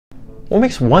What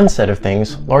makes one set of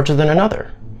things larger than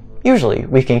another? Usually,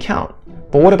 we can count,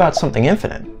 but what about something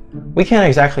infinite? We can't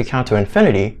exactly count to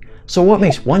infinity, so what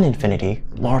makes one infinity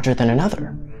larger than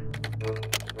another?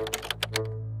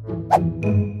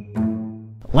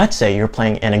 Let's say you're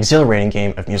playing an exhilarating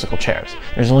game of musical chairs.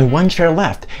 There's only one chair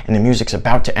left and the music's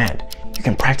about to end. You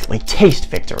can practically taste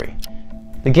victory.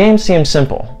 The game seems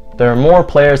simple. There are more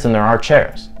players than there are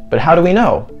chairs. But how do we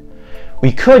know?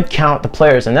 We could count the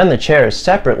players and then the chairs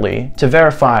separately to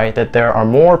verify that there are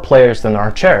more players than there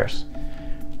are chairs.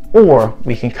 Or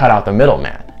we can cut out the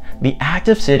middleman. The act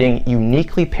of sitting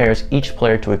uniquely pairs each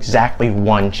player to exactly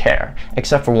one chair,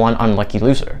 except for one unlucky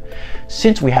loser.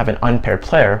 Since we have an unpaired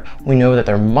player, we know that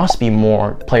there must be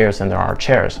more players than there are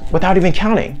chairs, without even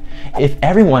counting. If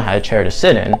everyone had a chair to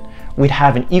sit in, we'd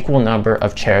have an equal number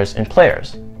of chairs and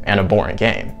players, and a boring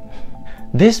game.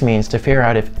 This means to figure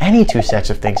out if any two sets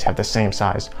of things have the same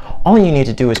size, all you need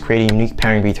to do is create a unique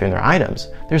pairing between their items.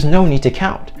 There's no need to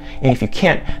count, and if you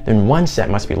can't, then one set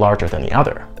must be larger than the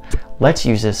other. Let's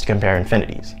use this to compare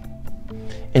infinities.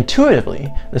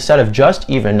 Intuitively, the set of just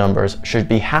even numbers should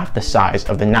be half the size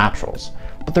of the naturals,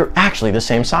 but they're actually the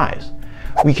same size.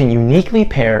 We can uniquely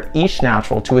pair each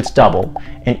natural to its double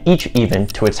and each even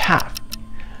to its half.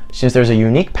 Since there's a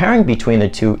unique pairing between the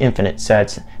two infinite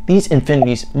sets, these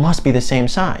infinities must be the same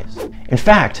size. In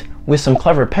fact, with some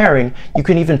clever pairing, you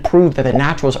can even prove that the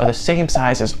naturals are the same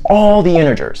size as all the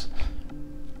integers.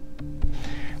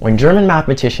 When German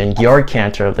mathematician Georg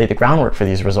Cantor laid the groundwork for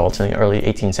these results in the early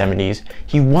 1870s,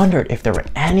 he wondered if there were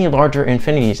any larger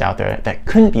infinities out there that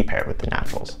couldn't be paired with the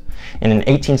naturals. And in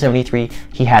 1873,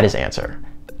 he had his answer: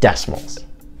 decimals.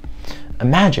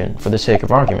 Imagine, for the sake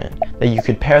of argument, that you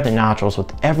could pair the naturals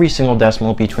with every single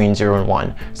decimal between 0 and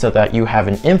 1 so that you have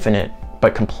an infinite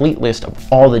but complete list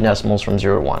of all the decimals from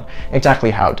 0 to 1. Exactly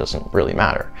how doesn't really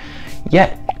matter.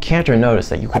 Yet, Cantor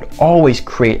noticed that you could always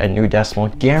create a new decimal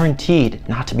guaranteed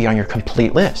not to be on your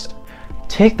complete list.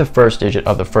 Take the first digit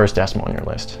of the first decimal on your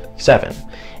list, 7,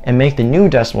 and make the new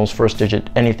decimal's first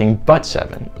digit anything but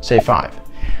 7, say 5.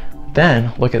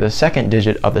 Then look at the second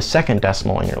digit of the second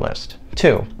decimal on your list,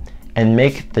 2, and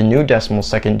make the new decimal's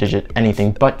second digit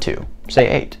anything but 2, say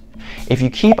 8. If you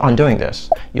keep on doing this,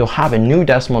 you'll have a new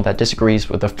decimal that disagrees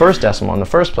with the first decimal in the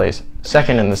first place,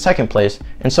 second in the second place,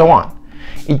 and so on.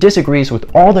 It disagrees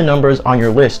with all the numbers on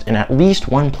your list in at least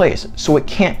one place, so it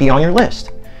can't be on your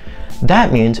list.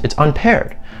 That means it's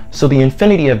unpaired, so the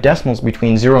infinity of decimals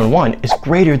between 0 and 1 is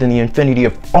greater than the infinity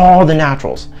of all the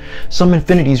naturals. Some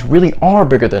infinities really are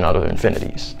bigger than other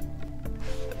infinities.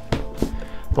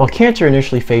 While Cantor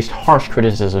initially faced harsh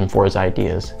criticism for his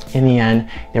ideas, in the end,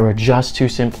 they were just too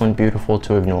simple and beautiful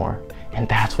to ignore. And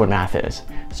that's what math is,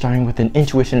 starting with an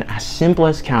intuition as simple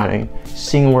as counting,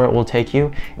 seeing where it will take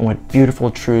you, and what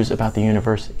beautiful truths about the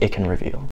universe it can reveal.